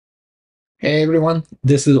Hey everyone,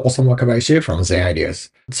 this is Osamu Wakabayashi from Zen Ideas.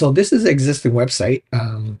 So this is existing website,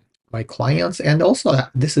 my clients, and also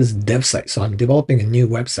this is dev site. So I'm developing a new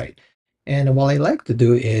website. And what I like to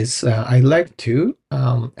do is I like to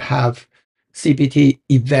have CPT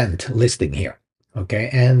event listing here. Okay,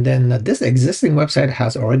 and then this existing website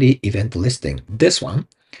has already event listing. This one,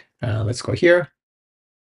 let's go here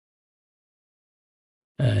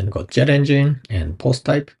and go JetEngine and post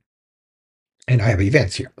type. And I have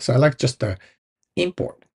events here. So I like just to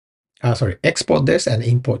import. Export this and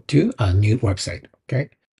import to a new website. Okay.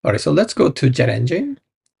 All right. So let's go to JetEngine,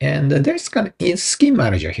 and there's kind of a scheme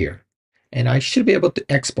manager here, and I should be able to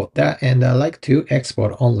export that. And I like to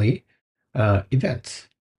export only events.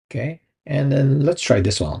 Okay. And then let's try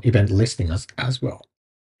this one, event listing as well.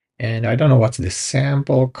 And I don't know what's the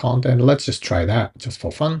sample content. Let's just try that just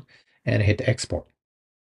for fun and hit export.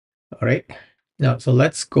 All right. Now, so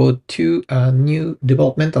let's go to a new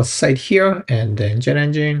developmental site here and then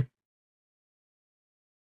JetEngine.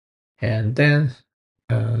 And then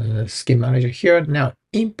scheme manager here. Now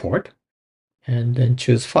import and then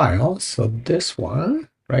choose file. So this one,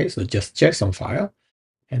 right? So just JSON file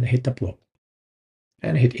and hit upload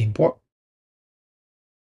and hit import.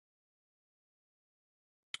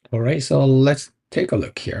 All right, so let's take a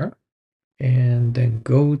look here and then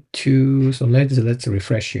go to, so let's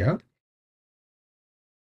refresh here.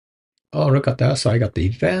 Oh, look at that. So I got the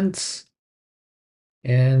events.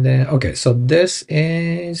 And then, okay, so this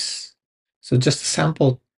is, so just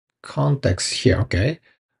sample context here, okay?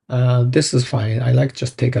 This is fine. I like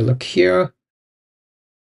just take a look here.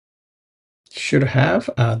 Should have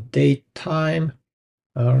a date time.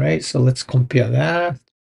 All right, so let's compare that.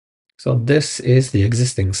 So this is the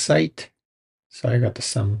existing site. So I got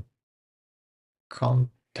some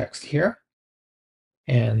context here.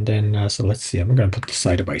 And then, so let's see, I'm going to put the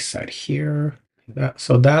side by side here.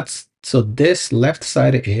 So this left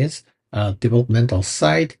side is a developmental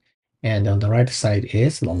side, and on the right side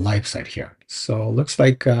is the live side here. So looks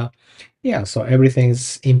like, yeah, so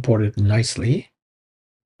everything's imported nicely.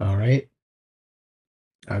 All right,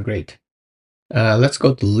 great. Let's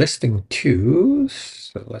go to listing 2.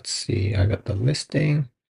 So let's see, I got the listing,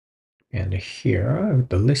 and here I got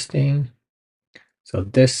the listing. So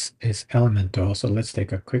this is Elemental. So let's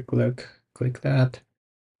take a quick look. Click that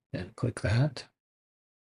and click that.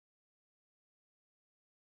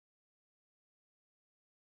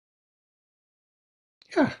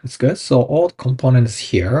 Yeah, it's good. So all components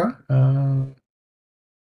here.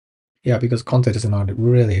 Yeah, because content is not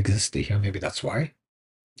really existing here. Maybe that's why.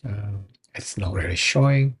 It's not really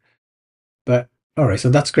showing. But all right, so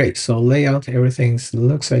that's great. So layout, everything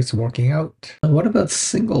looks like it's working out. What about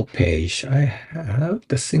single page? I have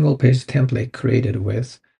the single page template created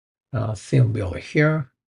with theme builder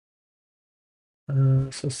here.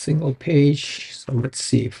 So single page. So let's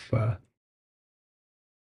see if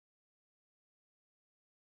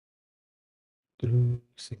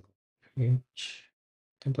single page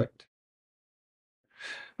template.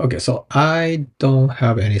 Okay, so I don't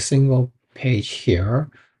have any single page here,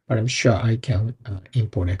 but I'm sure I can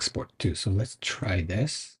import export too. So let's try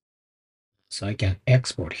this. So I can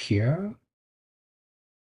export here.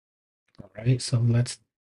 All right, so let's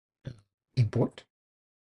import,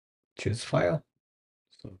 choose file.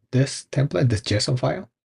 So this template, this JSON file,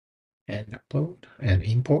 and upload and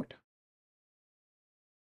import.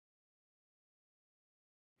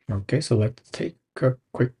 Okay, so let's take a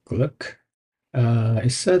quick look.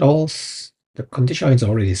 It said all the condition is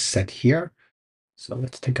already set here. So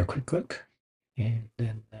let's take a quick look, and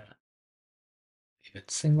then if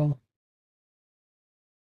it's single.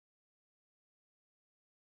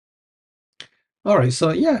 All right,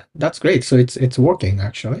 so yeah, that's great. So it's working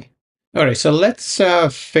actually. All right, so let's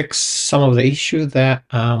fix some of the issue that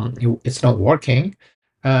it's not working.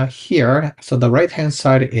 Here, so the right hand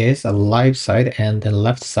side is a live side, and the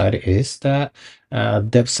left side is the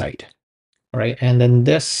dev side. All right, and then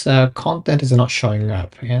this content is not showing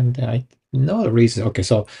up, and I know the reason. Okay,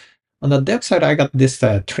 so on the dev side, I got this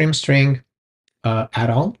trim string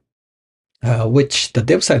add-on, which the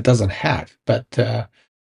dev side doesn't have, but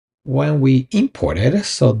when we imported,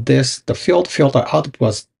 so the field filter out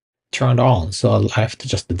was turned on. So I have to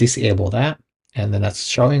just disable that. And then that's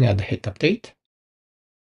showing and hit update.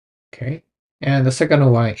 Okay. And the second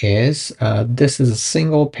one is, this is a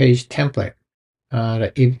single page template.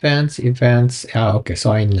 The events. Okay,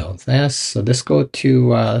 so I know this. So let's go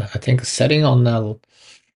to, I think, setting on the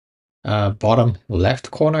bottom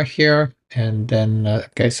left corner here. And then,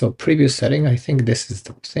 okay, so previous setting, I think this is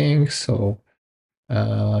the thing. So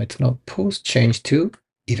it's not post, change to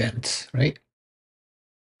events, right?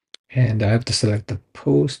 And I have to select the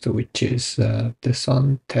post, which is this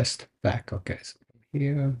one, test back. Okay, so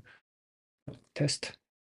here, test.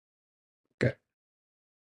 Okay.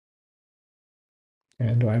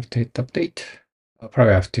 And do I have to hit update? I'll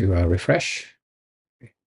probably have to refresh.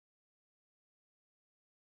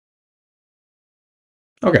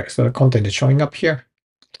 Okay, so the content is showing up here.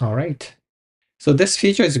 All right. So this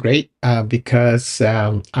feature is great because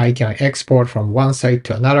I can export from one site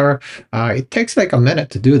to another. It takes like a minute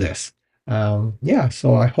to do this. Yeah,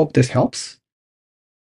 so I hope this helps.